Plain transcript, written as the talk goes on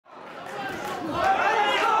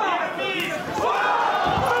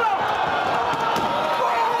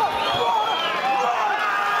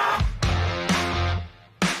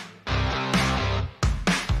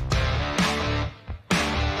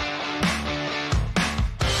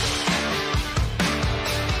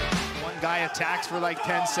attacks for like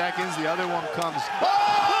 10 seconds. The other one comes.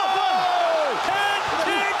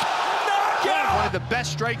 One of the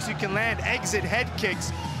best strikes you can land, exit head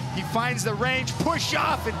kicks. He finds the range, push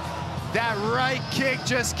off, and that right kick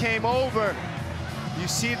just came over. You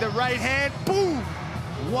see the right hand, boom!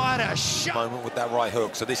 What a shot! Moment with that right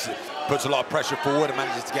hook. So this puts a lot of pressure forward and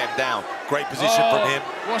manages to get him down. Great position from him.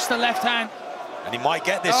 Watch the left hand. And he might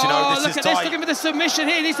get this, you know, this is tight. Look at the submission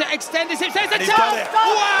here. He needs to extend his hips. There's the He's got it.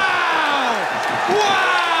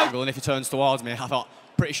 Wow! And if he turns towards me, I thought,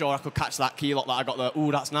 pretty sure I could catch that key lock that I got there.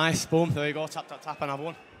 Ooh, that's nice. Boom, there you go. Tap, tap, tap, and have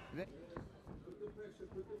one.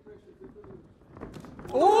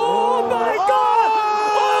 Oh my God!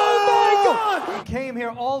 Oh my God! He came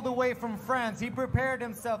here all the way from France. He prepared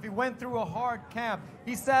himself. He went through a hard camp.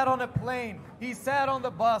 He sat on a plane. He sat on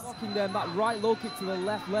the bus. Blocking them, that right low kick to the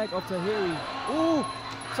left leg of Tahiri. Ooh!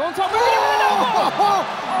 So on top. And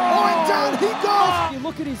down he goes! You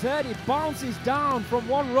look at his head, it bounces down from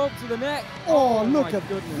one rope to the neck. Oh, look at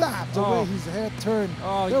that, the way his head turned.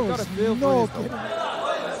 Oh, there you was gotta feel no for getting.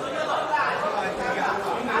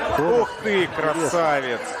 Ух ты,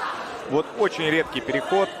 красавец! Вот очень редкий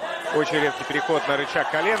переход на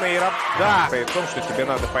рычаг колена. И да, в том, что тебе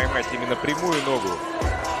надо поймать именно прямую ногу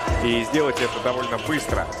и сделать это довольно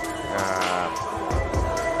быстро.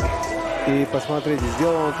 И посмотрите,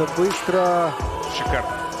 сделал это быстро.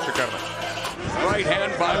 Шикарно, шикарно. Right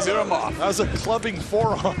hand by Miramov. That was a clubbing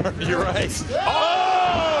forearm. You're right.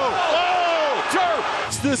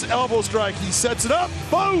 It's this elbow strike. He sets it up.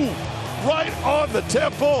 Boom! Right on the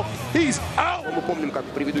temple. He's out. Мы помним, как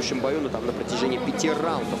в предыдущем бою, но там на протяжении 5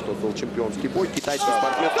 раундов тот был чемпионский бой. Китайский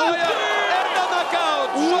спортсмен. Это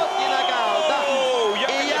нокаут! Жесткий нокаут, да.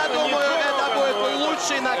 И я думаю, это будет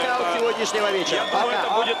лучший нокаут сегодняшнего вечера. Это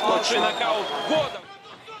будет лучший нокаут года.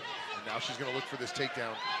 Now she's going to look for this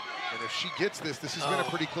takedown. And if she gets this has been a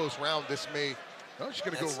pretty close round. This may... No, she's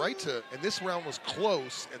going to go right to... And this round was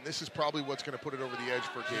close, and this is probably what's going to put it over the edge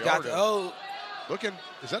for Gallardo. Looking,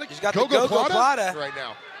 is that a go-go plata right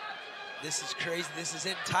now? This is crazy. This is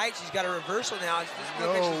in tight. She's got a reversal now. She doesn't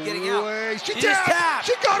look like she's getting out. She tapped.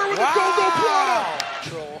 She got her with a go-go plata.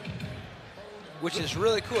 Control, which is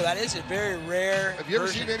really cool. That is a very rare. Have you ever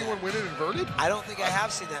seen anyone win it inverted? I don't think I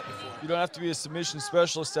have seen that before. You don't have to be a submission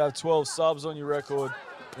specialist to have 12 subs on your record.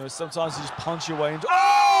 You know, sometimes you just punch your way into.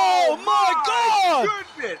 Oh my God!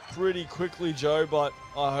 Goodness. Pretty quickly, Joe, but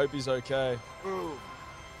I hope he's okay. Boom.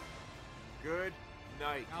 Good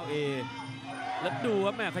night. แล้วดูค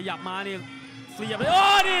รับแม่ขยับมานี่เสียบเลยโอ้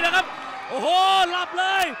นี่นะครับโอ้โหหลับเล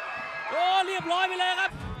ยโอ้เรียบร้อยไปเลยครั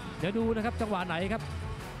บเดี๋ยวดูนะครับจังหวะไหนครับ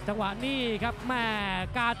จังหวะนี้ครับแม่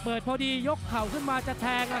การเปิดพอดียกเข่าขึ้นมาจะแท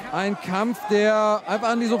งนะครับ Ein Kampf, der einfach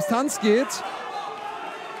an die Substanz geht.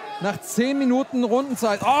 Nach 10 Minuten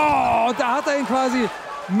Rundenzeit. Oh, da hat er ihn quasi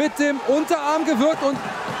mit dem Unterarm gewirkt und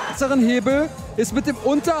besseren Hebel ist mit dem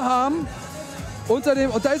Unterarm unter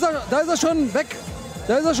dem, und da ist er schon weg.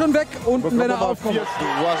 Da ist er schon weg unten, wenn er aufkommt.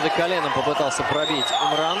 Дважды коленом попытался пробить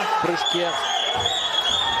Умран в прыжке.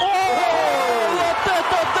 Вот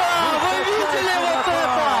это да! Вы видели вот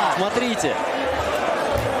это? Смотрите.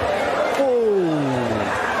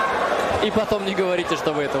 И потом не говорите,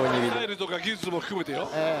 что вы этого не видели.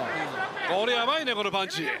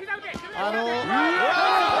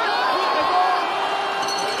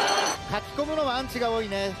 書き込むのはアンチが多い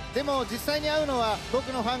ね。でも実際に会うのは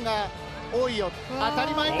僕のファンが多いよ。当た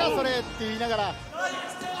り前かそれって言いながら。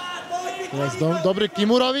Dobrý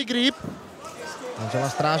Kimurový grip. Angela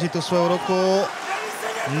stráži tú svoju ruku.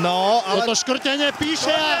 No, ale to škrtenie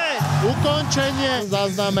píše. Ukončenie.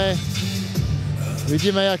 Zázname.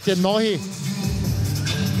 Vidíme, jak tie nohy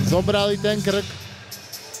zobrali ten krk.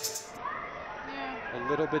 A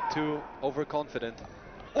little bit too overconfident.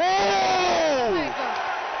 Oh!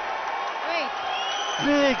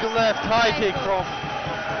 Big left high kick from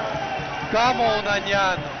Kamo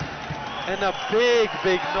Nanyan. And a big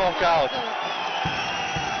knockout.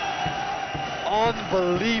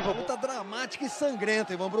 Unbelievable. Luta dramática e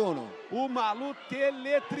sangrenta, Ivan Bruno. Uma luta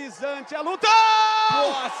eletrizante. É luta!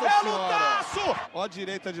 Nossa é senhora. lutaço! Ó,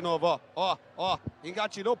 direita de novo, ó.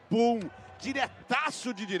 Engatilhou, pum.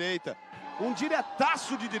 Diretaço de direita.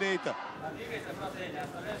 Diretaço de direita.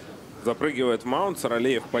 Запрыгивает маунт,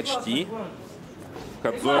 Саралеев почти.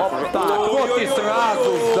 Кадзоев уже... Так, вот и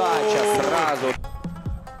сразу сдача, сразу.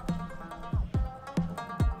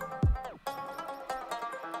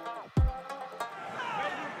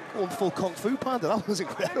 Full Kung Fu Panda, that was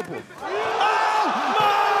incredible.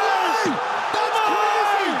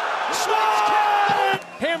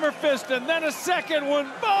 Hammer fist and then a second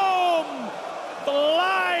one. Boom!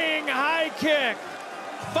 Flying high kick.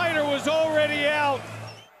 Fighter was already out.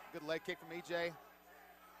 Good leg kick from EJ.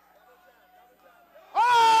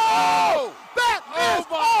 Oh! That is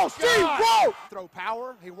Steve, whoa! Throw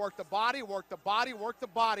power. He worked the body, worked the body, worked the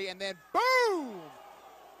body, and then boom!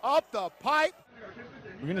 Up the pipe.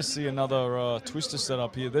 We're going to see another twister set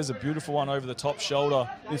up here. There's a beautiful one over the top shoulder.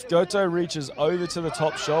 If Goto reaches over to the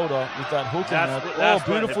top shoulder with that hook in there. Oh,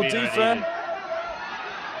 beautiful defense.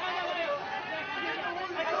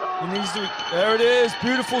 He needs to, there it is,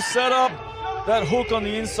 beautiful setup. That hook on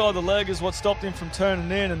the inside of the leg is what stopped him from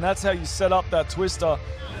turning in, and that's how you set up that twister.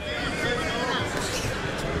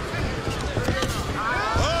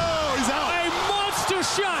 Oh, he's out. A monster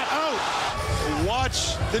shot. Out.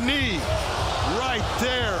 Watch the knee right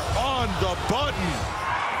there on the button.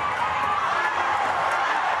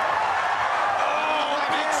 Oh,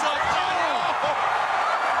 big shot.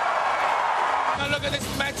 Now look at this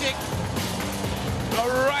magic. The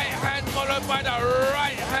right hand followed by the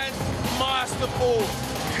right hand. Masterful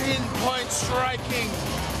pinpoint striking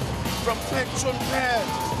from Petron Pair.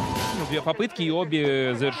 Две попытки, и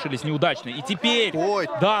обе завершились неудачно. И теперь,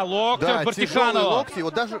 да, локтем Бартиханова. Локти.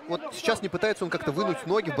 Вот даже вот сейчас не пытается он как-то вынуть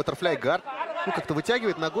ноги в баттерфляй гард. Ну, как-то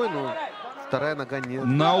вытягивает ногой, но вторая нога нет.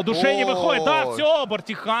 На удушение выходит, да, все,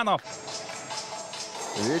 Бартиханов.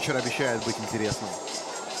 Вечер обещает быть интересным.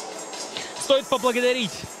 Стоит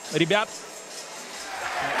поблагодарить ребят.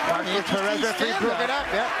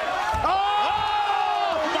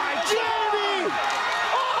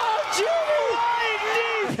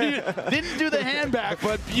 Didn't do the hand back,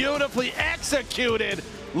 but beautifully executed.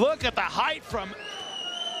 Look at the height from...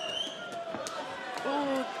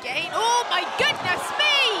 Oh, gain. Oh, my goodness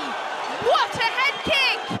me! What a head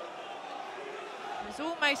kick! It was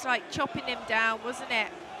almost like chopping him down, wasn't it?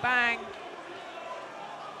 Bang.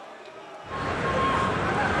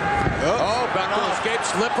 Oh, Bethel escapes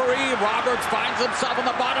slippery. Roberts finds himself on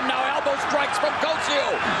the bottom now. Elbow strikes from Cosio.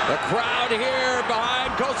 The crowd here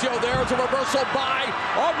behind Cosio. There's a reversal by.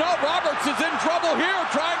 Oh no, Roberts is in trouble here.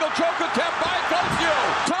 Triangle choke attempt by Cosio.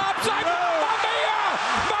 Top side.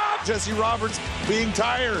 Jesse Roberts being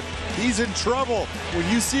tired. He's in trouble. When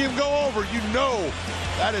you see him go over, you know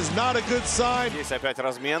that is not a good sign. Здесь опять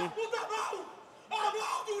размен.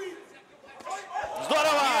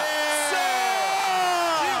 Здорово!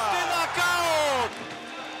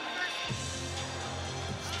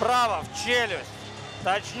 Справа в челюсть.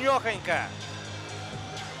 Точнёхонько.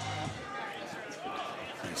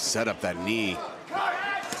 Set up that knee.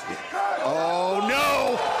 Oh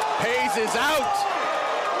no! Hayes is out!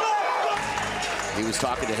 He was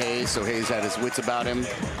talking to Hayes, so Hayes had his wits about him.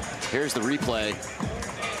 Here's the replay.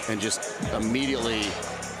 And just immediately...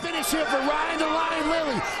 Finish here for Ryan the Lion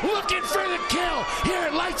Lilly. Looking for the kill here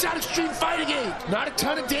at Lights Out Extreme Fighting Game. Not a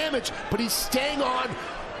ton of damage, but he's staying on.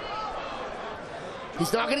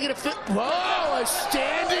 He's not going to get a fit. Whoa, a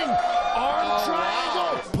standing arm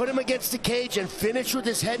triangle. Put him against the cage and finish with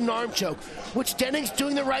his head and arm choke, which Denning's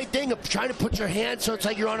doing the right thing of trying to put your hand so it's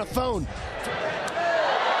like you're on a phone.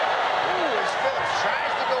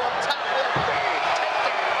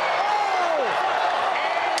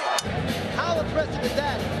 How impressive is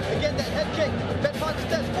that? Again, that head kick. Ben Parker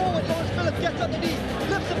steps forward. Lawrence Phillips gets underneath,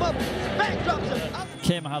 lifts him up, back drops him.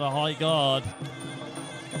 Kim had a high guard.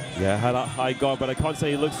 Yeah, had a high guard, but I can't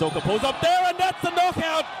say he looks so composed up there, and that's the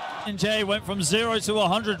knockout. And Jay went from 0 to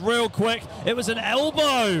 100 real quick. It was an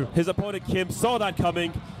elbow. His opponent, Kim, saw that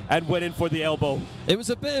coming and went in for the elbow. It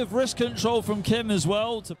was a bit of wrist control from Kim as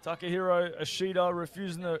well. Takahiro Ishida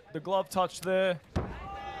refusing the glove touch there.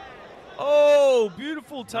 Oh,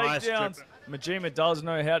 beautiful takedowns. Majima does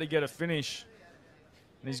know how to get a finish.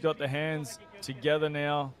 And he's got the hands together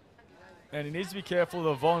now. And he needs to be careful of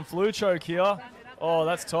the Von Flue choke here. Oh,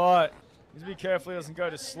 that's tight. He needs to be careful he doesn't go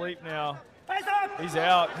to sleep now. He's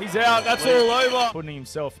out. He's out. That's all over. Putting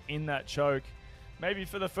himself in that choke. Maybe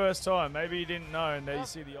for the first time. Maybe he didn't know. And there you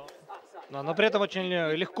see the... Но при этом очень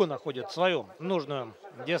легко находит свою нужную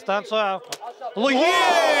дистанцию. What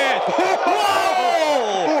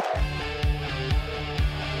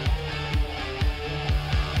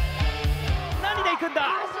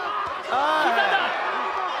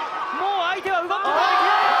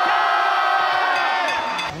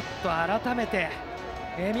改めて、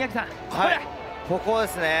宮城さん、はい、ここで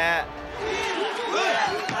すね。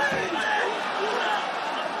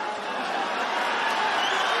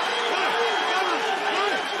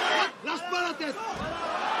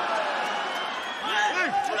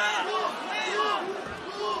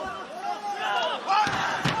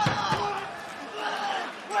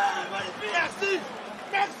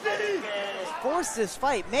Force this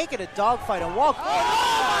fight, make it a dogfight, and walk. Oh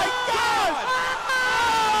my God!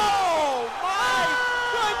 Oh my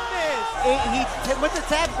goodness! he went to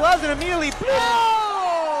tap gloves and immediately.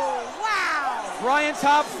 Oh, wow! Brian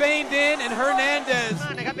Top feigned in and Hernandez.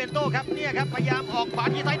 นะครับเป็นโต้ครับเนี่ยครับพยายามออกขวา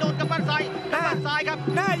ที่ซ้ายโดนกับบ้านซ้ายครับ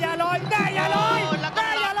หน้าอย่าลอยแล้วก็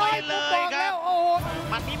หลับไปเลยครับ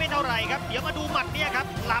หมัดนี้ไม่เท่าไหร่ครับเดี๋ยวมาดูหมัดเนี่ยครับ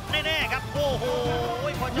หลับแน่ๆครับโอ้โห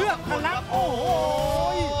เลือดทะลักโอ้โห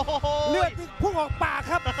เลือดพุ่งออกปาก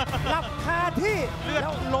ครับหลับคาที่แล้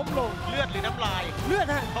วล้มลงเลือดหรือน้ำลายเลือด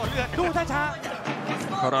ฮะดูช้า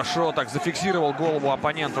Хорошо так зафиксировал голову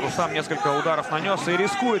оппонента. Рустам несколько ударов нанес и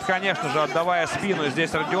рискует, конечно же, отдавая спину.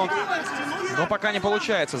 Здесь Родион, но пока не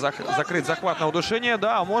получается закрыть захват на удушение.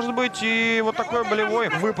 Да, может быть, и вот такой болевой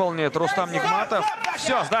выполнит Рустам Нигматов.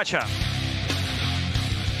 Все, сдача.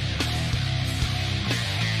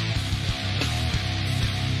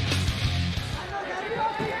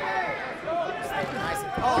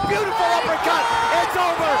 Oh, beautiful uppercut. It's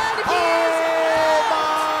over. Oh,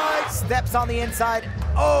 my. Steps on the inside.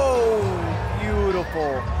 Oh,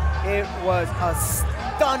 beautiful. It was a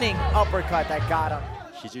stunning uppercut that got him.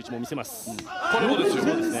 肘打ちも見せます。これもですよ。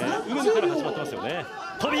そうですね。上から始まってますよね。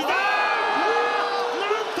飛びだ。なん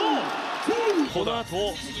とこの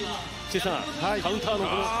後、チェさん、カウンターのこ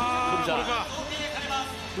の飛びだ。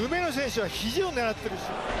梅野選手は肘を狙ってるし。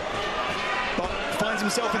Finds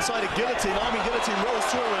himself inside a guillotine. Army guillotine rolls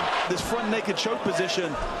through him. This front naked choke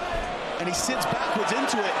position. And he sits backwards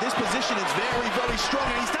into it. This position is very, very strong.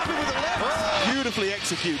 And he's tapping with the left. Oh. Beautifully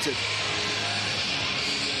executed.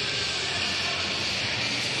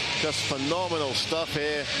 Just phenomenal stuff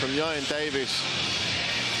here from Ryan Davis.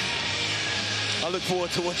 I look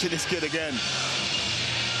forward to watching this kid again.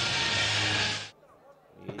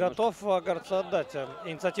 Готов, кажется, отдать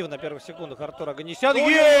инициативу на первых секундах Артура Ганесяна.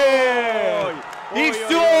 И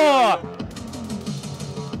все!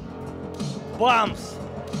 Бамс!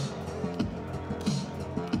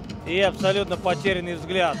 И абсолютно потерянный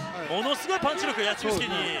взгляд. ものすごいパンチ力やっちむすきに。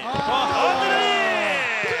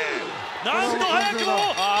なんと早くも切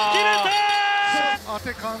れた。当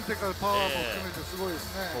て感ってからパワーも含めてすごいです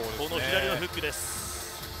ね。この左のフックです。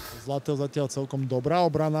 Zlatel zatiaľ celkom dobrá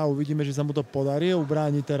obrana. Uvidíme, že sa mu to podarí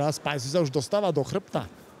ubrániť teraz. Spicy sa už dostáva do chrbta.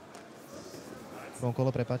 Prvom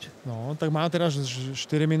kole, prepáč. No, tak má teraz 4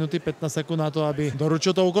 minúty 15 sekúnd na to, aby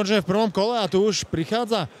doručil to ukončenie v prvom kole a tu už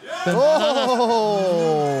prichádza ten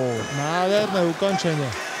nádherné ukončenie.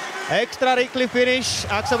 Extra rýchly finish,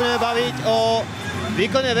 ak sa budeme baviť o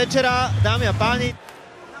výkone večera, dámy a páni.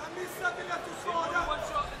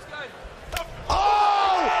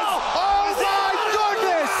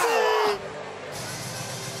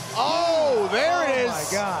 There it is. Oh my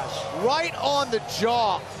gosh. Right on the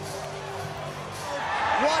jaw.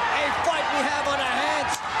 What a fight we have on our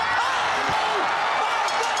hands. Oh my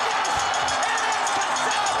goodness.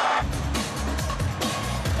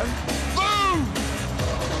 Boom.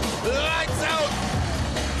 Lights out.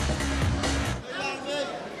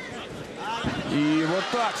 И вот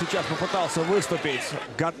так сейчас попытался выступить.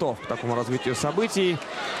 Готов к такому развитию событий.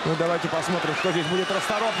 Ну, давайте посмотрим, кто здесь будет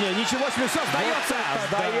расторопнее. Ничего себе, все, сдается!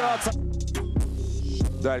 Сдается!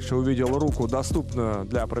 Дальше увидел руку, доступную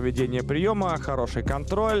для проведения приема. Хороший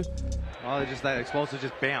контроль. Oh, just that explosive,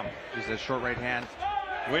 just bam. Just a short right hand.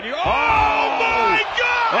 When you... Oh my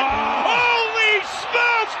God! Oh. Holy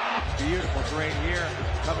smokes! Beautiful grade here.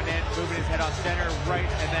 Coming in, moving his head on center, right,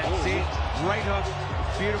 and then see, right hook.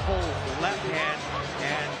 Beautiful left hand,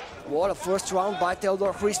 and... What a first round by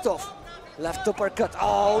Theodor Christoph. Left uppercut.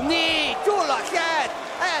 Oh, knee to the head.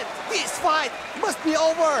 And this fight must be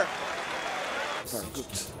over. Very good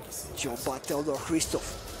job by Theodor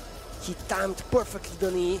Christoph. He timed perfectly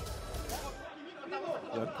the knee.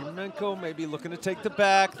 Yakumenko maybe looking to take the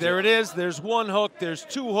back. There it is. There's one hook. There's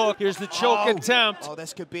two hook. Here's the choke attempt. Oh,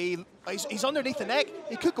 this could be... He's underneath the neck.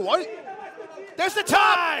 He could go out. There's the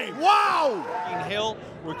top! Wow! Hill,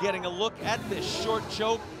 we're getting a look at this short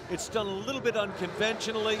choke. It's done a little bit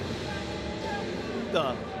unconventionally.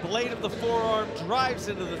 The blade of the forearm drives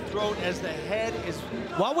into the throat as the head is...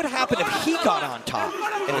 What would happen if he got on top?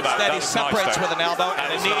 And instead he separates with an elbow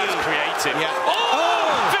and a knee. Creative. Yeah. Oh!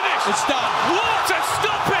 Finish! It's done. What a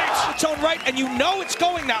stoppage! Its own right, and you know it's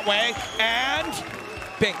going that way. And...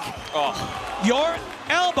 Bink. Oh. Your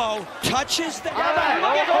elbow touches the...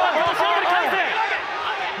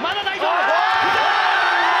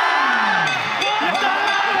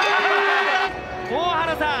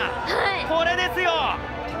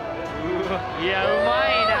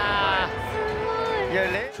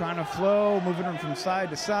 Trying to flow, moving him from side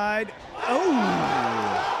to side. Oh!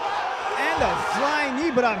 And a flying knee,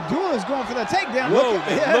 but Abdul is going for the takedown. Whoa,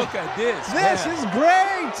 look at this. This is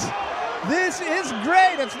great! This is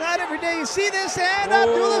great. It's not every day you see this, and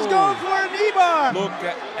Abdullah's going for a knee bar. Look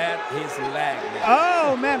at his leg.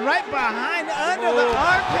 Oh, man, right behind, under the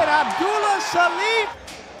armpit, Abdullah Salim.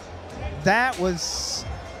 That was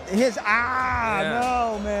his,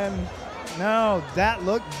 no, man. No, that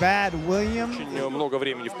looked bad, William. Очень много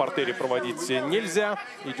времени в партере проводить нельзя.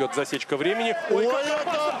 Идет засечка времени. Ой,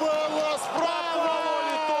 это было справа!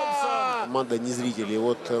 Команда не зрителей.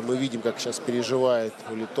 Вот мы видим, как сейчас переживает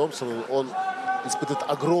Ули Томпсон. Он испытывает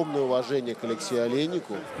огромное уважение к Алексею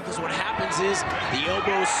Олейнику. Because what happens is the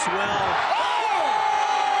elbows swell.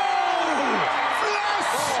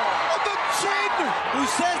 Who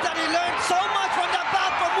says that he learned so much from that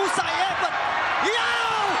bout from Musayev, but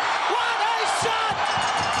what a shot!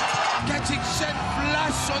 Getting sent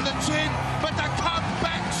flush on the chin, but the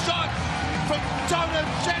comeback shot from Donald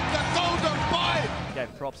Chen, the golden boy.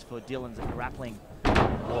 Gave props for Dylan's grappling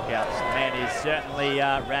walkouts. The man is certainly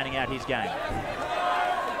rounding out his game.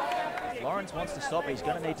 Lawrence wants to stop. He's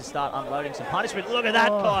going to need to start unloading some punishment. Look at that,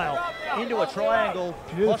 Kyle. Into a triangle.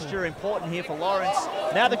 Beautiful. Posture important here for Lawrence.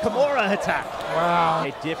 Now the Kimura attack. Wow.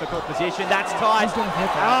 A difficult position. That's tied. He's going to hit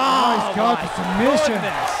that. He's got the submission.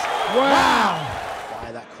 Wow.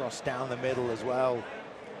 Fire that cross down the middle as well.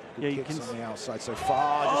 Good Yeah, kicks on the outside so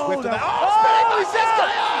far. Just Oh, whipped him that- out. Oh, spinning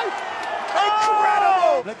by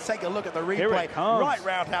Incredible! Let's take a look at the replay. Right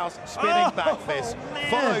roundhouse, spinning back fist.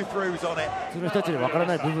 Follow throughs on it. 普通の人たちに分から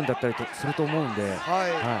ない部分だったりすると思うんで、うわ、こ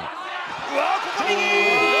こ右！突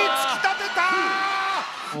き立て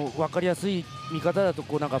た！もう分かりやすい見方だと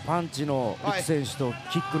こうなんかパンチの内選手と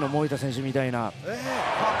キックの森田選手みたいな。 Caught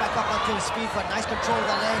back up onto his feet, but nice control of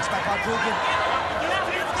the legs by Padrugian.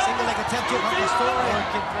 Single leg attempt to help the story.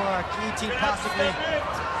 Looking for a guillotine possibly.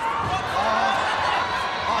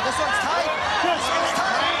 Oh, this one's tight. This one's tight.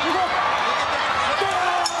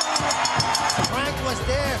 Frank was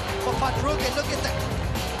there, but Padrugian, look at the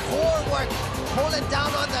core work, pulling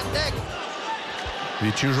down on the neck.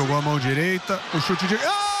 Vitinho jogou a mão direita, o chute de...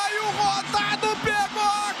 Ai, o rodado pegou,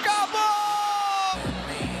 acabou!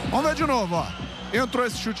 Vamos ver de novo, ó. Entrou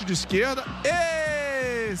esse chute de esquerda,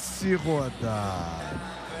 esse rodado.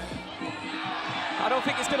 I don't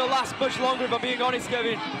think it's going to last much longer, if I'm being honest,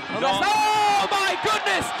 Kevin. Oh my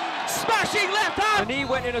goodness! Smashing left hand! The knee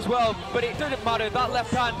went in as well, but it didn't matter. That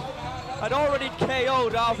left hand had already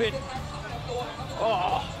KO'd Alvin.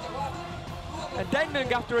 Oh. And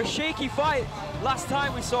Dendung, after a shaky fight, last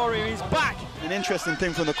time we saw him, he's back. An interesting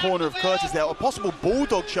thing from the corner of Curtis there, a possible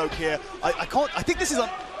bulldog choke here. I can't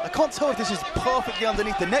tell if this is perfectly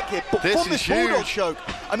underneath the neck here, but from this bulldog choke,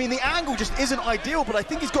 I mean, the angle just isn't ideal, but I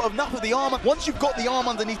think he's got enough of the arm. Once you've got the arm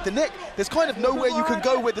underneath the neck, there's kind of nowhere you can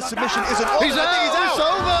go where the submission isn't on. He's out. It's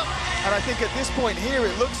over. And I think at this point here,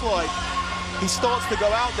 it looks like he starts to go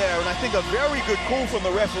out there, and I think a very good call from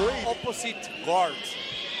the referee. Opposite guard.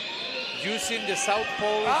 Using the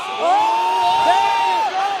southpaw.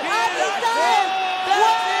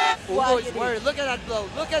 Ugo's worried. Look at that blow.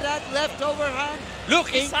 Look at that left overhand. Look,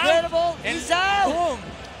 he's incredible. out. He's out. Boom.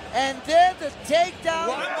 And then the takedown.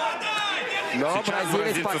 Но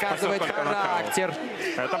бразилец показывает характер.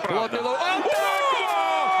 Это правда.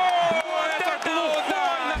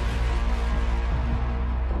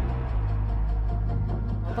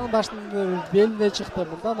 Атандаштын белине чыкты.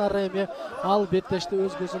 Мындан ары эми ал беттешти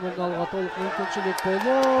өз көзүмөн алууга толук мүмкүнчүлүк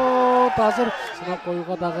болот. Азыр сынап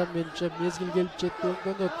коюуга дагы менимче мезгил келип жетти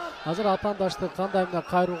өңдөнөт. Азыр атандашты кандай менен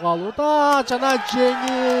кайрууга алууда жана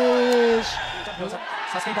жеңиш.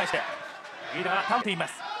 サスケに対してリーダーが倒れていま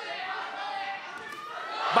す。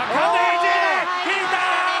バックハンドエイジ引いた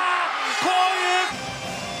こうい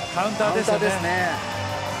うカウンターですね。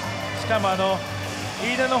しかも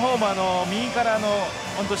飯田の方も右から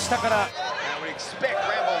本当下から。I would expect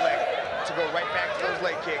Rambo leg to go right back to those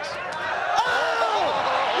leg kicks. Oh,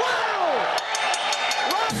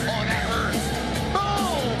 that hurts.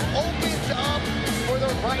 Boom! Opens up for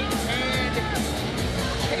the right hand.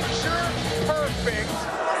 Picture perfect.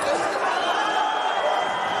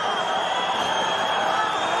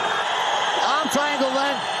 Arm triangle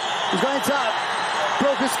then. He's going top.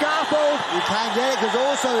 Broke a scaffold. You can't get it because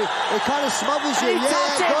also it kind of smothers you.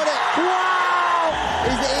 Yeah, got it. Wow!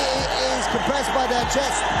 He's compressed by their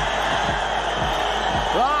chest.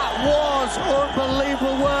 That was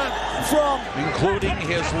unbelievable work from... Including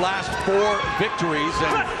his last 4 victories.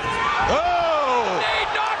 And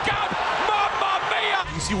knockout! Mamma mia!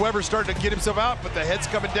 You see Weber starting to get himself out, but the head's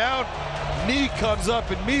coming down. Knee comes up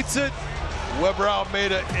and meets it. Weber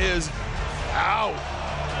Almeida is out.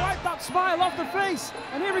 Wipe that smile off the face,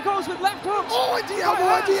 and here he goes with left hooks. Oh, and the elbow,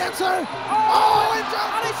 and the answer. Oh, and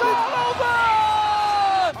it's all over!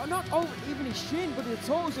 Not over, even his shin, but the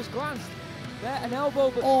toes just glanced. There, an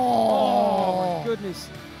elbow, but oh my goodness.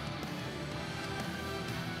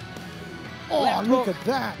 Oh, Left look hook. at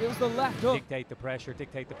that. It was the left hook. Dictate the pressure,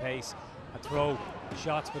 dictate the pace, and throw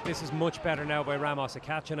shots, but this is much better now by Ramos,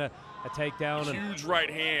 catching a takedown. Huge right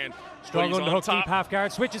hand. Strong underhook, deep half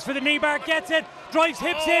guard, switches for the knee bar, gets it, drives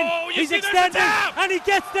hips in, he's see, extending, and he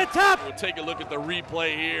gets the tap. We'll take a look at the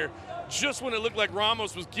replay here. Just when it looked like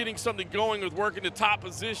Ramos was getting something going with working the top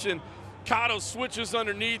position, Cotto switches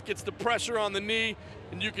underneath, gets the pressure on the knee,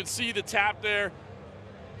 and you can see the tap there.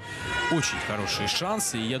 Очень хорошие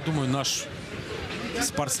шансы, и я думаю, наш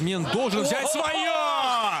спортсмен должен взять свое!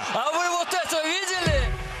 А вы вот это видели?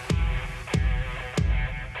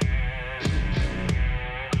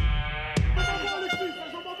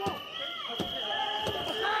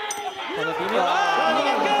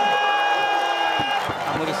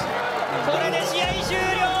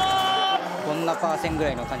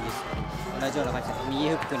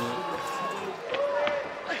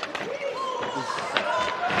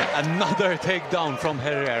 Another takedown from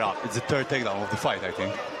Herrera. It's the third takedown of the fight, I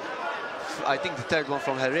think. I think the third one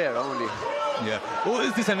from Herrera only. Yeah. Oh,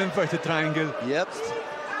 is this an inverted triangle? Yep.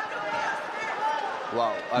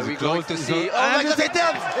 Wow. Are we going to see? Oh my God!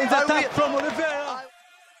 It's a tap from Oliveira.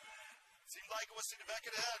 Seemed like it was in the back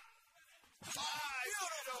of the head.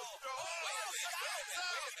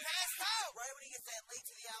 Right when he gets that leg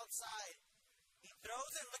to the outside, he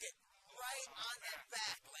throws it. Look at right on that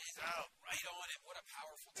back. Lands out right on it. What a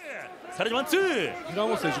powerful. さらにワンツー。平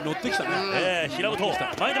本選手乗ってきたね。平本前に出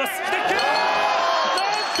ます。なん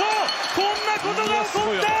とこんなことが起こ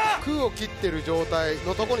った。空を切ってる状態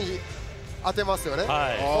のところに当てますよね。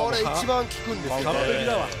はい。これ一番効くんですよ。完璧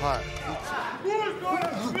だわ。はい。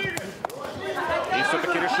 И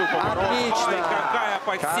все-таки решил побороться. Какая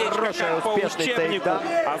подсечка, как по учебнику.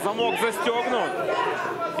 А замок застегнут.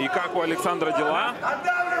 И как у Александра дела?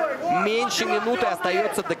 Меньше минуты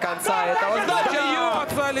остается до конца этого.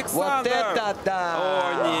 Дается, Александр! Вот это да!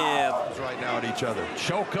 О, нет! Right now at each other.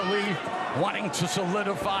 Chokali wanting to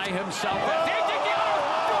solidify himself.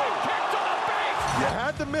 You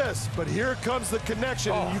had to miss, but here comes the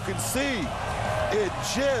connection, and you can see it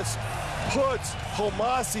just puts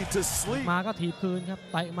Homasi to sleep. มาก็ถีบคืนครับ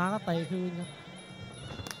เตะมาก็เตะคืนครับ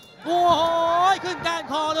โอ้โหขึ้นก้าน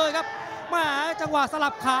คอเลยครับแหมจังหวะสลั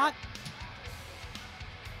บขา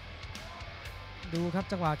ดูครับ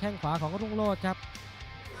จังหวะแข้งขวาของรุ่งโรจน์ครับ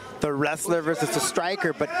The wrestler versus the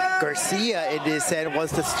striker, but Garcia, in this end,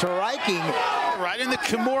 was the striking. Right in the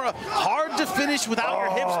Kimura. Hard to finish without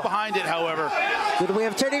your hips behind it, however. Good way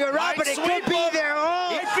of turning around, but it could be there.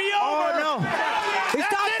 Oh, it'd be over. Oh, no. He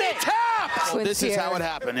stopped it. So this is how it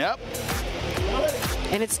happened, yep.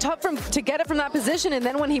 And it's tough to get it from that position, and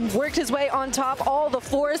then when he worked his way on top, all the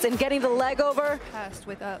force and getting the leg over. Passed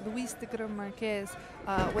with Luis de Gran Marquez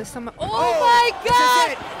with some. Oh my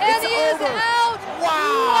God! And he is out!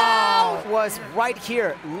 Wow! Was right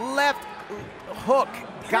here, left hook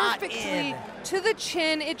got perfectly in to the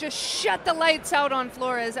chin. It just shut the lights out on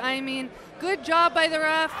Flores. I mean, good job by the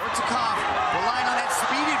ref. Ortikov relying on that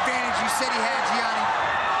speed advantage you said he had, Gianni.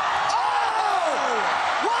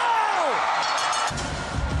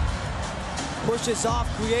 Pushes off,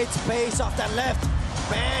 creates space off that left.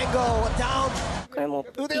 Mango down. これも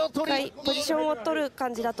一回ポジションを取る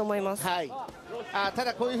感じだと思います。はい。た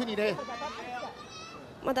だこういうふうにね。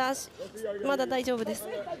まだ大丈夫です。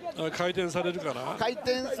回転されるかな。回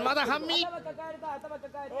転まだ半身。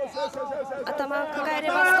頭抱え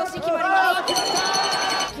れば少し決まります。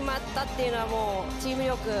決まったっていうのはもうチーム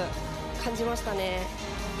力感じましたね。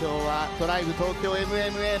 今日はトライブ東京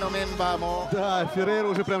MMA のメンバーも Да, Феррейра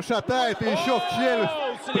уже прям шатает, и еще в челюсть.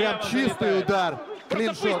 Прям чистый удар.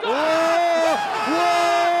 Клиншот.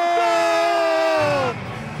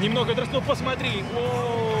 Немного дроснул, посмотри.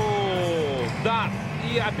 О, да,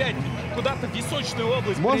 и опять куда-то в височную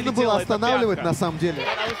область. Можно было останавливать на самом деле.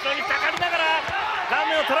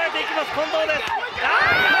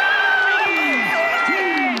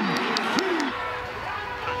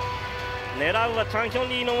 狙うはチャン・ヒョン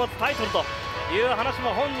リーの持つタイトルという話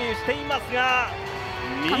も本人していますが、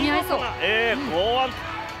見事な剛腕。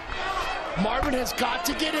 Marvin has got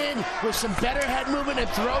to get in with some better head movement and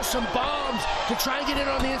throw some bombs to try and get in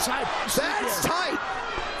on the inside. That's tight.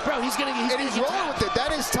 Bro, he's rolling with it.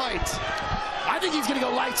 That is tight. I think he's gonna go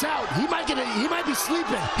lights out. He might be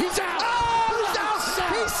sleeping. He's out. He's out.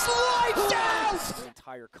 He slides out. The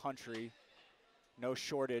entire country, no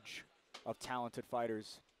shortage of talented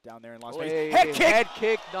fighters down there in Las Vegas. Head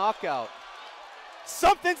kick, knockout.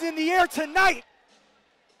 Something's in the air tonight.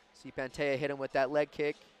 See Pantea hit him with that leg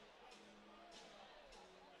kick.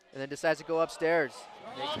 And then decides to go upstairs.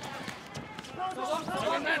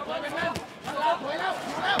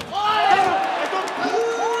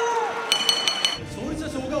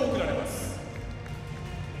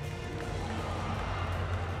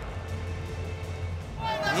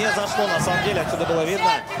 Не зашло, на самом деле, отсюда было видно.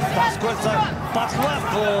 Там скользко подхват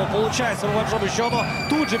получается по большому счету.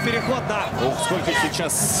 Тут же переход на... Ух, сколько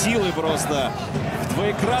сейчас силы просто. В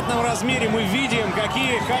двоекратном размере мы видим,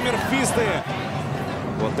 какие хаммерфисты.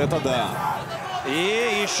 Вот это да.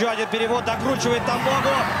 И еще один перевод, докручивает там ногу.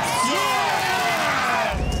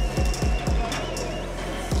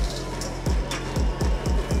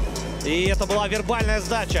 И это была вербальная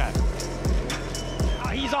сдача.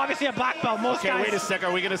 He's obviously a black belt. Most guys. Wait a second.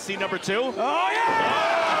 Are we going to see number 2? Oh, yeah!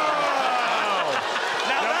 Oh!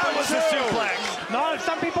 Now that was a suplex. No,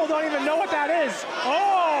 some people don't even know what that is.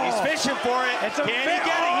 Oh! He's fishing for it. It's a Can he get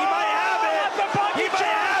it? He might have it. He might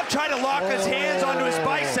have. Trying to lock his hands onto his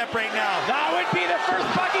bicep right now. That would be the first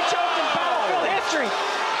Bucky choke in Battlefield history.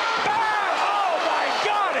 Bam! Oh my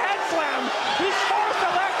God! Head slam. He's forced to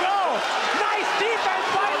let go. Nice defense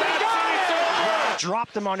by the guy.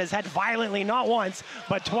 Dropped him on his head violently, not once,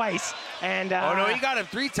 but twice. And oh no, he got him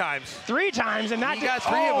 3 times. 3 times, and that he got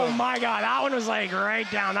 3 of them. Oh my God, that one was like right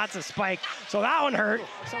down. That's a spike. So that one hurt.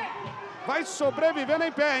 So... Vai sobrevivendo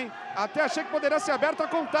em pé, hein? Até achei que poderia ser aberta a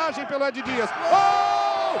contagem pelo Ed Dias.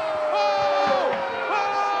 Oh! Oh!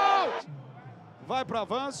 Oh! Vai para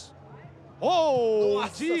avanço. Oh!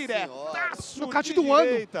 Diretaço de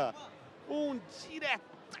direita.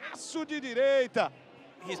 Diretaço de direita.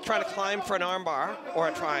 He's trying to climb for an armbar or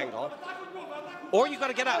a triangle. Or you got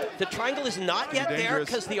to get up. The triangle is not yet there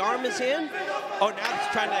because the arm is in. Oh, now he's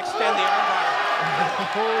trying to extend the armbar.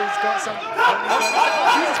 Oh, he's got some.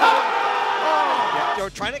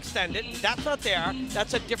 You're trying to extend it. That's not there.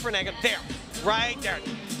 That's a different angle. There. Right there.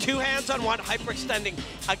 2 hands on one, hyperextending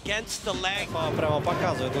against the leg. Прямо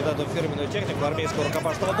показывает вот эту фирменную технику армейского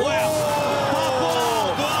рукопашного боя.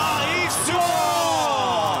 И все!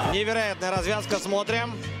 Невероятная развязка,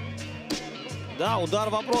 смотрим. Да, удар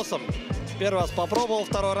вопросом. Первый раз попробовал,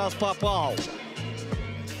 второй раз попал.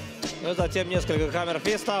 Ну и затем несколько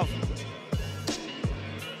хаммерфистов.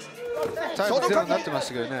 最後ゼロになってまし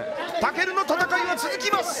たけどね。タケルの戦いは続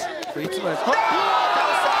きます。いつもです。倒れ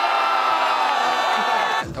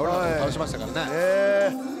たの倒しましたから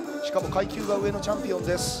ね。しかも階級が上のチャンピオン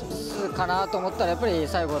です。かなと思ったらやっぱり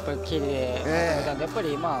最後やっぱりキーで止めたんでやっぱ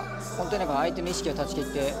りまあ本当になんか相手の意識を断ち切っ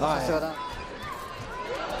てさすがだ。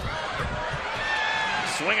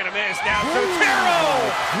Swing and a miss now. Sotero!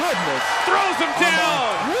 Goodness! Throws him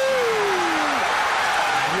down!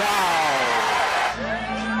 Wow!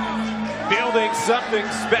 Building something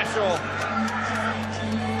special.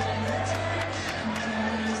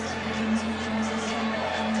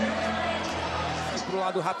 Pro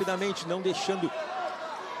lado rapidamente, não deixando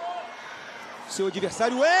seu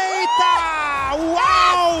adversário. Eita!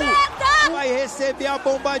 Uau! Vai receber a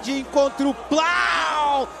bomba de encontro.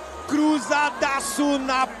 Plau! Cruzadaço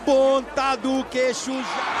na ponta do queixo.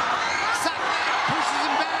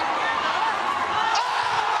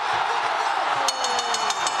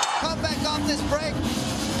 Come back off this break.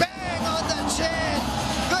 Bang on the chin.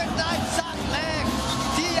 Good night, suck leg.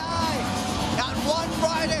 DI. And one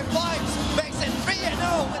Friday fights makes it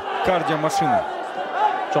 3-0. Кардиомашина.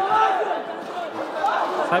 Çok.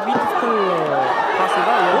 Сабитовтың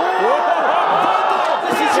қасында.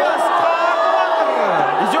 Сейчас.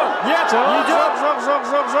 Идет. Нет. Идет.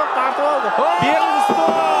 Жоқ. Тартып алды. Первый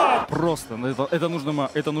стоп. Просто.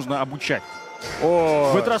 Это нужно обучать.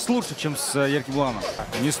 В этот раз лучше, чем с Еркебланом.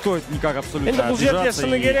 Не стоит никак абсолютно обижаться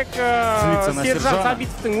и злиться на Сержана.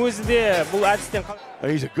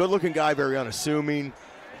 He's a good-looking guy, very unassuming.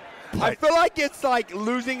 I feel like it's like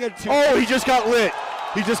losing a two. Oh, he just got lit.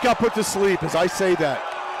 He just got put to sleep as I say that.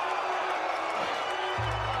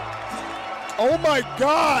 Oh my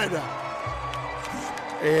God!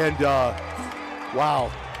 And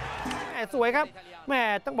wow. สวยครับแม่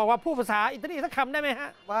ต้องบอกว่าพูดภาษาอิตาลีสักคำได้ไหมฮะ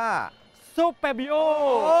ว่า ซุปเปบิโอ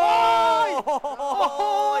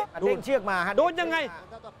เด้งเชือกมาฮะโดนยังไง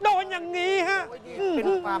โดนอย่างนี้ฮะเป็น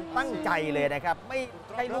ความตั้งใจเลยนะครับไม่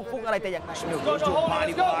ใช่ลูกฟุกอะไรแต่อย่างไร Goes to a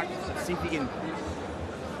body block. See if he can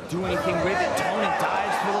do anything with it. Tony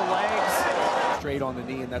dives for the legs. Straight on the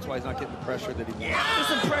knee, and that's why he's not getting the pressure that he needs. There's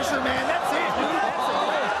some pressure, man. That's it, dude.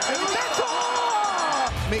 That's all.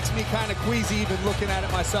 Makes me kind of queasy even looking at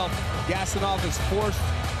it myself. Gasanov is forced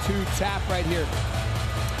to tap right here.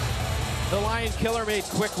 The Lion Killer made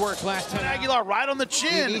quick work last time. Aguilar right on the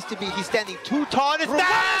chin. He needs to be, he's standing too tall. And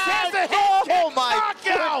oh my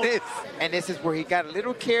goodness. And this is where he got a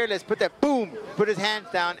little careless, put that boom, put his hands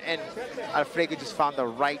down, and Alfredo just found the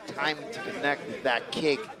right timing to connect with that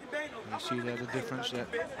kick. You see there the difference that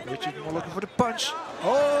Richard more looking for the punch.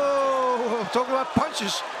 Oh, talking about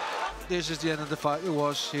punches. This is the end of the fight. It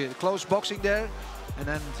was here, close boxing there, and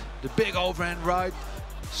then the big overhand right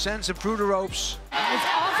sends him through the ropes. It's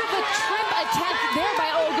off of a trim attempt there by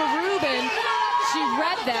Olga Rubin. She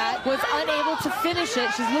read that, was unable to finish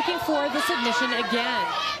it. She's looking for the submission again.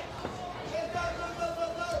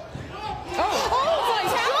 Oh my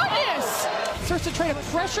goodness! Starts to try to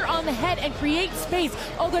pressure on the head and create space.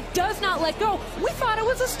 Olga does not let go. We thought it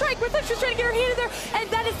was a strike. We thought she was trying to get her hand in there, and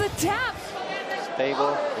that is the tap.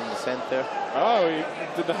 Stable in the center. Oh, he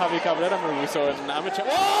did the Javi Cabrera move we saw in an amateur.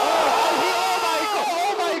 Oh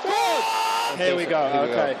my God! Here we go.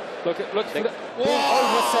 Okay. Look. It was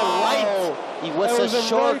a right. It was a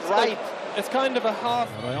short right. It's kind of a half.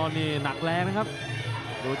 รอยออนนี่หนักแรงนะครับ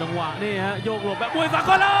ดูจังหวะนี่ฮะโยกหลบแบบมวยสาก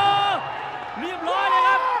ลเรียบร้อยเลยค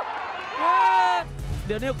รับเ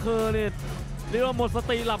ดี๋ยวนี้คือนี่เรียกว่าหมดส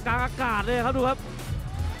ติหลับกลางอากาศเลยครับดูครับ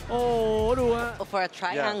โอ้ดูฮะ For a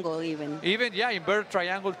triangle even yeah, inverted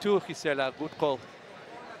triangle too. He said a good call.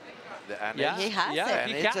 Yeah, he has it.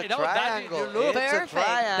 He It's can, a triangle. It's a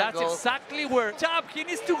triangle. That's exactly where tap. He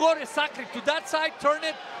needs to go exactly to that side, turn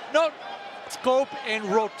it, no scope and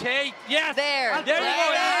rotate. Yes, there you go.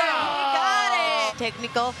 He got it.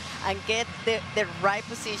 Technical and get the right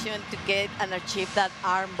position to get and achieve that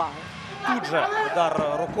armbar. Тут же удар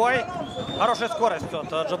рукой. Хорошая скорость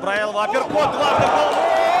от Джабраилова. Апперкот, главный гол.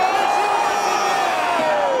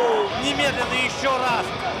 Немедленно еще раз.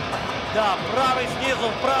 Да, правый снизу,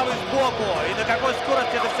 правый сбоку. И на какой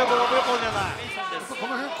скорости это все было выполнено.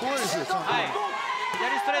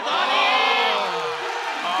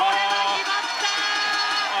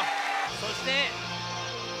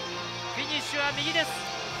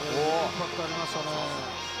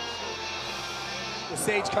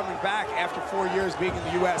 Sage coming back after 4 years being in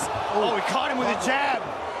the U.S. Oh, he caught him with a jab.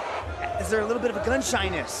 Is there a little bit of a gun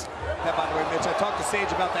shyness? Yeah, by the way, Mitch, I talked to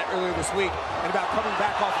Sage about that earlier this week and about coming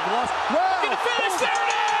back off of the loss. Gonna finish, there it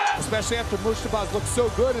is! Especially after Mustafa's looked so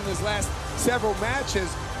good in his last several matches,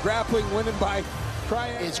 grappling, winning by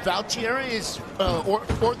triangle. Is Valtieri is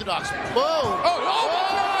orthodox. Whoa!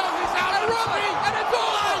 He's out of running, and it's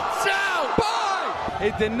lights out! Bye!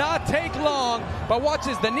 It did not take long, but watch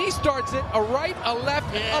this. The knee starts it, a right, a left,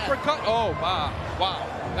 an uppercut. Oh, wow.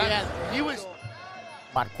 Yeah, he was.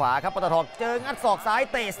 ปัดขวาครับปตท.เจองัดศอกซ้าย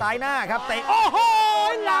เตะซ้ายหน้าครับเตะโอ้โห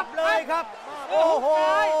หลับเลยครับโอ้โห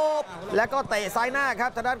แล้วก็เตะซ้ายหน้าครับ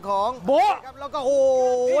ทางด้านของโบะครับแล้วก็โอ้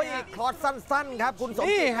ยคลอดสั้นๆครับคุณสม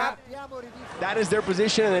จิตครับ That is their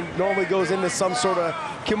position, and it normally goes into some sort of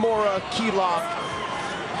Kimura key lock.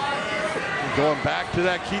 Going back to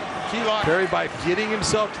that key lock. Perry by getting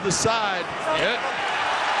himself to the side. Yeah.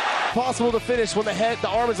 Possible to finish when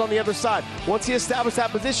the arm is on the other side. Once he established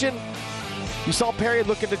that position, you saw Perry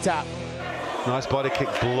looking to tap. Nice body kick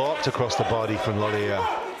blocked across the body from Lolia.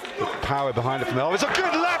 The power behind it from Elvis. A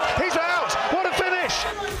good left. He's out. What a finish.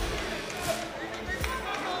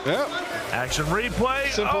 Yeah. Action replay.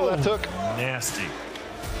 Simple that took. Nasty.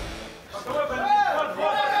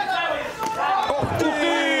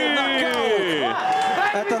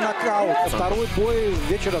 Это нокаут. Второй бой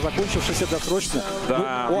вечера закончившийся досрочно.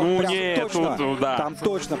 Да, нет, точно, тут, да. Там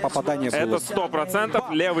точно попадание было. Это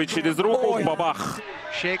 100%. Левый через руку, бабах.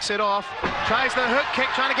 Shakes it off. Tries the hook kick,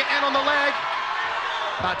 trying to get in on the leg.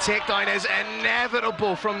 That takedown is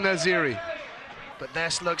inevitable from Naziri. But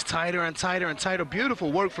this looks tighter and tighter and tighter.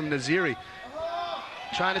 Beautiful work from Naziri.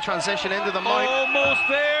 Trying to transition into the mount. Almost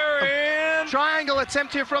there. Triangle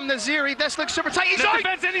attempt here from Naziri. This looks super tight. He's out.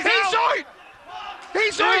 He's out.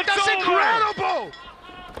 He's out! That's incredible!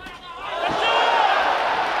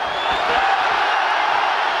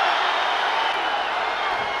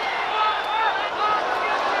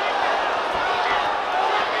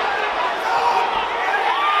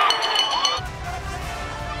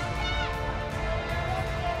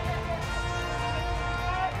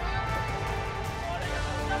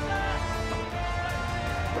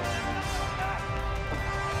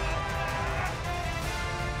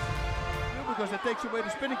 Because it takes away the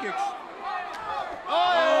spinning kicks.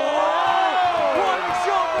 One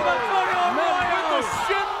shot from Antonio with the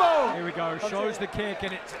Shimbo! Here we go, shows the kick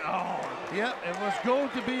and it's, Yep, it was going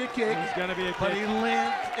to be a kick. It's going to be a kick. But he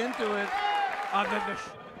landed into it.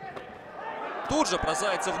 Тут же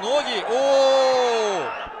бросается в ноги. О!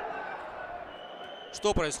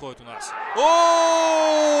 Что происходит у нас?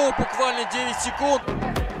 О! Буквально 9 секунд.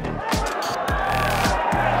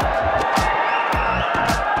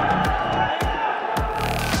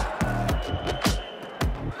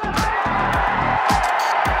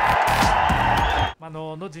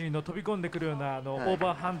の字に飛び込んでくるようなオー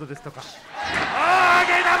バーハンドですとか。ああ、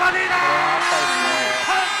ゲイダマ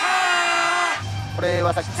これ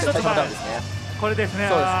はさっき最初のダウンですね。これですね。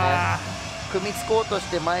そうですね。組みつこうと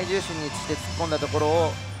して前重心にして突っ込んだところ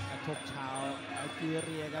をทุบเท้าไอจีเ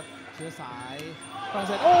รียครับเชื้อสายฝรั่งเ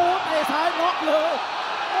ศสโอ้เตะซ้ายน็อกเลย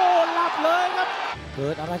โอ้หลับเลยครับเกิ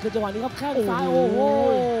ดอะไรขึ้นจังหวะนี้ครับแข้งซ้ายโอ้โห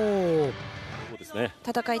そうですね。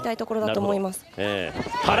戦いたいところだと思います。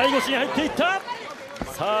払い腰に入っていった。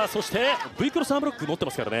さあそして V クロスアームロック持って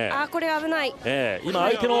ますからね。あ、これ危ない。今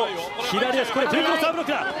相手の左足これ V クロスアームロッ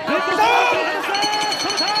クだ。V クロスアームロックで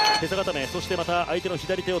す。手下固め、そしてまた相手の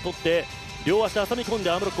左手を取って両足で挟み込ん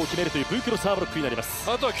でアームロックを決めるという V クロスアームロックになります。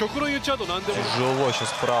あとは極論言っちゃうと何でも。Тяжело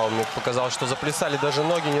сейчас право. Мне показалось, что заплясали даже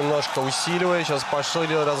ноги немножко усиливая. Сейчас пошли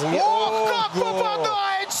размер. Ох, как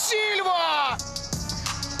попадает Сильва!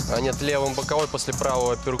 А нет, левым боковой после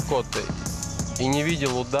правого апперкота. И не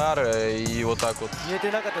видел удара, и вот так вот. 見えて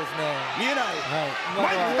なかったですね。見えない。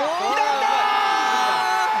前に出た。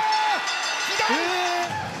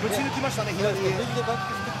ぶち抜きましたね、左へ。右でバッ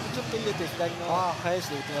クステップちょっと入れて左の返し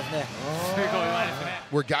て打ってますね。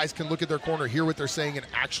Where guys can look at their corner, hear what they're saying, and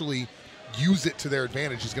actually use it to their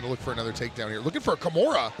advantage. He's going to look for another takedown here. Looking for a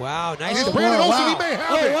Kimura. Wow, nice. And Brandon Olsen, he may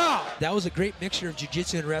have it. Wow. That was a great mixture of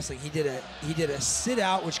jiu-jitsu and wrestling. He did a sit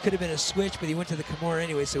out, which could have been a switch, but he went to the Kimura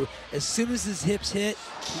anyway. So as soon as his hips hit,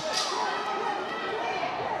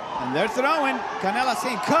 and they're throwing. Canela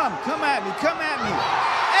saying, come at me,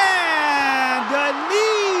 and the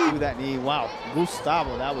knee. That knee, wow,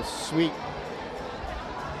 Gustavo, that was sweet.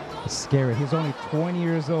 Scary. He's only 20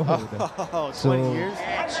 years old. Oh, 20 years?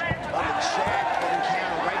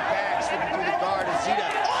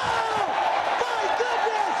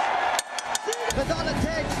 Kazana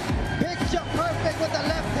takes, picture perfect with the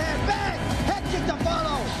left hand, bang, head kick to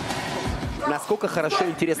follow. Насколько хорошо,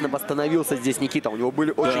 интересно восстановился здесь Никита. У него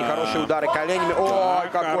были очень хорошие удары коленями. Ой,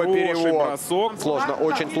 какой перевод. Сложно,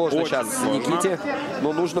 очень сложно сейчас Никите.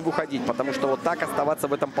 Но нужно выходить, потому что вот так оставаться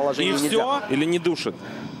в этом положении нельзя. И все? Или не душит?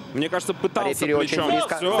 Мне кажется, пытался плечом.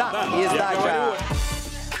 Все, да, и сдача.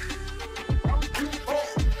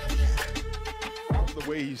 The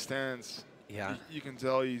way he stands, yeah, you can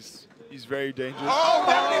tell he's very dangerous. Oh,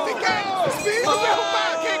 that is again! Speed of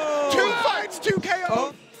back kick! 2 fights, 2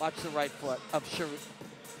 KO! Watch the right foot of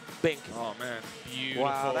Bink. Oh man, beautiful.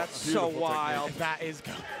 Wow, that's so wild. That is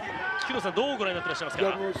good. キロさんどうご覧になってらっしゃいますか。い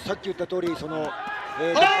やもうさっき言った通りその。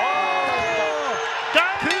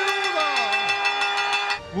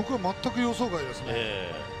僕は全く予想外ですね。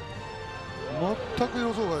全く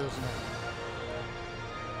予想外ですね。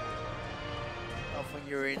When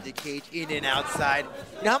you're in the cage, in and outside,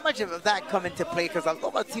 you know how much of that come into play? Because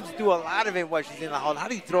Algoma seems to do a lot of it when she's in the hold. How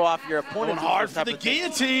do you throw off your opponent? Going hard for the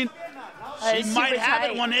guillotine. She might have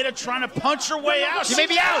it. Juanita trying to punch her way out. She may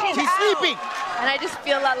be out. She's sleeping. And I just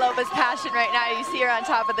feel La Loba's passion right now. You see her on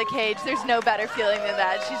top of the cage. There's no better feeling than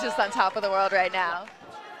that. She's just on top of the world right now.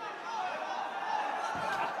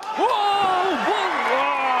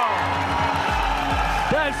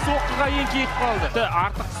 Дәл соққыға еңкейіп қалды.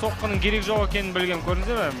 Артық соққының керек жоқ екенін білген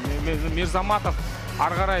көрдіңіздер ме? Мирзаматов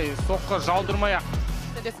ары қарай соққы жаудырмай-ақ.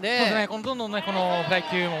 そうですね。どんどんねこのフライ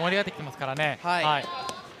級も盛り上がってきてますからね。はい。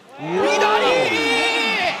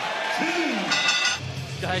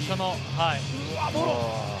最初のはい。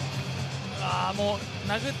もう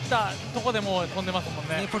殴ったとこでもう飛んでますもん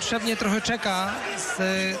ね。Niepotrzebnie trochę czeka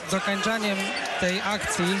z dokończeniem tej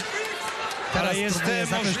akcji. Teraz jest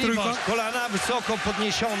możliwość, kolana wysoko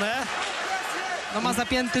podniesione. No ma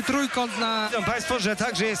zapięty trójkąt na... Widzą Państwo, że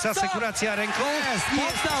także jest asekuracja ręką.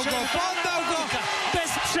 Poddał go!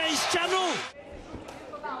 Bez przejścia nóg!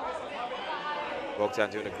 Bogdan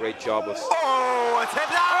doing a great job of... Oh, it's him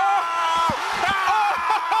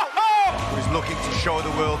He's looking to show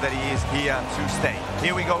the world that he is here to stay.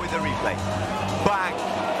 Here we go with the replay. Bang!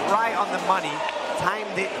 Right on the money.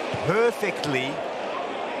 Timed it perfectly,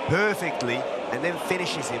 and then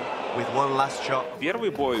finishes him with one last shot. Первый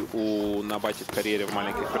бой у Набати в карьере в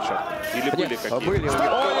маленьких перчатках? Или были какие-то? Были. Ой,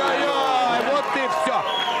 вот и все.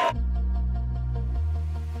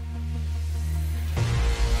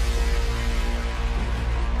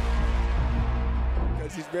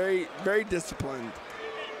 Because he's very disciplined.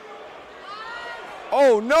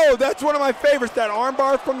 Oh no, that's one of my favorites. That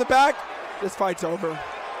armbar from the back. This fight's over.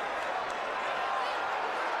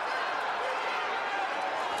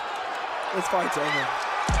 This fight's over.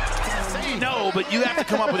 No, but you have to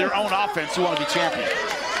come up with your own offense. You want to be champion.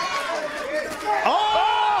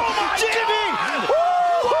 Oh, Jimmy!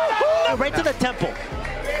 Right to the temple.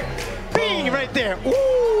 Bing, right there.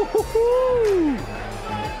 Ooh.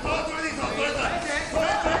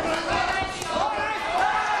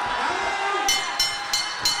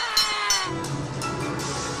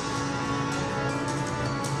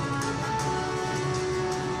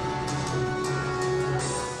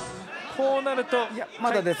 こうなるといや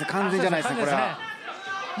まだです、完全じゃないですねこれは。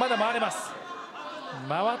まだ回れます。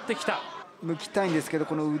回ってきた。抜きたいんですけど、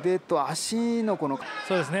この腕と足のこの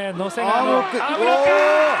そうですね、乗せがアームロック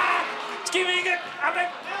チキンウィング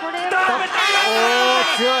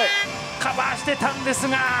強いカバーしてたんです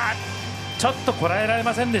が、ちょっとこらえられ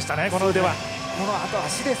ませんでしたね、この腕は。このあと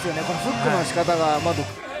足ですよね、このフックの仕方がまず。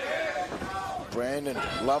Brandon,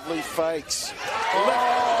 lovely fakes. Oh no!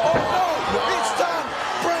 It's done!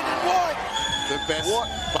 Brandon White! The best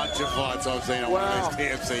bunch of fights I've seen on one of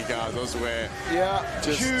these TFC cards, I swear. Yeah,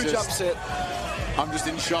 huge upset. I'm just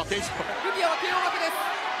in shock. ルビアは KO 負けです。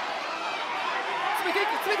詰めてい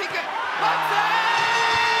く、詰めていく。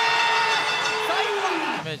最後は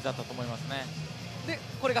イメージだったと思いますね。で、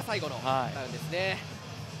これが最後のなるんですね。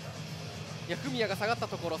いや、フミヤが下がった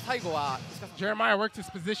ところ、最後は Jeremiah works his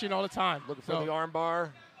position all the time. Looking for the arm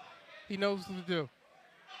bar. He knows what to do.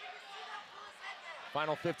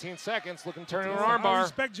 Final 15 seconds, looking to turn an arm bar. I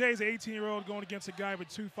respect Jay's an 18-year-old going against a guy with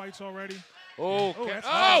 2 fights already. Oh, that's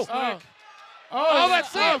oh,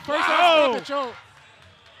 that's it. First off, control.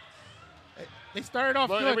 They started off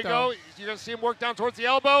good, There we go. You're going to see him work down towards the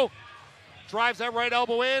elbow. Drives that right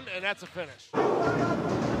elbow in, and that's a finish.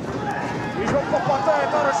 Еще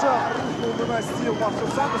попадает Арыша. Руку выносил Марсел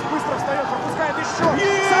Сантос. Быстро встает, пропускает еще.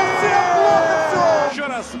 Совсем плохо все. Еще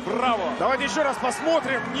раз, браво. Давайте еще раз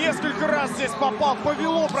посмотрим. Несколько раз здесь попал.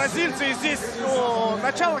 Повело бразильца. И здесь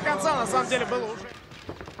начало конца на самом деле было уже.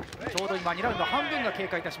 ちょうど今2ラウンド半分が経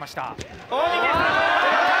過いたしました。ま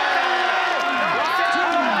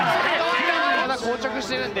だ膠着し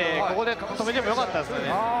てるんで、ここで止めてもよかったですよね。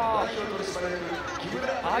あ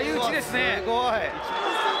あいう打ちですね。すごい。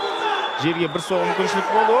 Жерге bir so'm kirishlik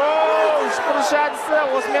bo'ldi. Ushqirishadisi.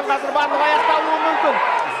 O'smen hozir barni oyoqdan mumkin.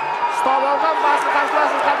 Stop olgan basni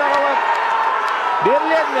tashlasiz qadag'alab.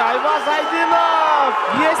 Beriladi. Ayvaz Aydinov.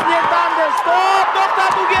 Yesnetandi. Stop.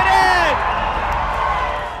 To'xtatu kerak.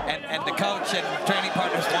 And the coach and training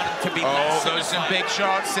partners want him to be less. Those are some big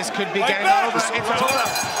shots. This could be game over. It's over.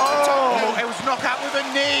 Oh, it was knockout with a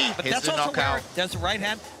knee. But Here's that's the also knockout. where there's a right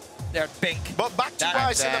hand. They're big. But back to what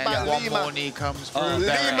I said about one Lima. more knee comes through.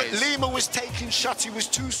 Lima was taking shots. He was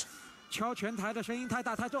too. 敲拳台的声音太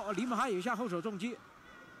大太重，李猛还有一下后手重击，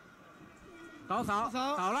高扫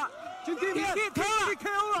好了，顶膝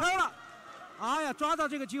KO 了，哎呀，抓到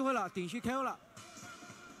这个机会了，顶膝 KO 了。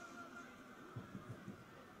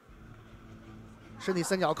 身体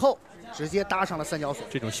三角扣，直接搭上了三角锁。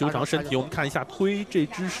这种修长身体，我们看一下推这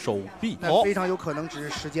只手臂，那非常有可能只是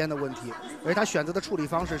时间的问题，而他选择的处理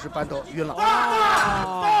方式是扳头晕了，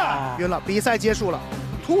晕了，比赛结束了。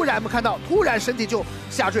突然我们看到，突然身体就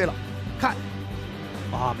下坠了，看，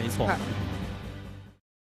啊，没错。看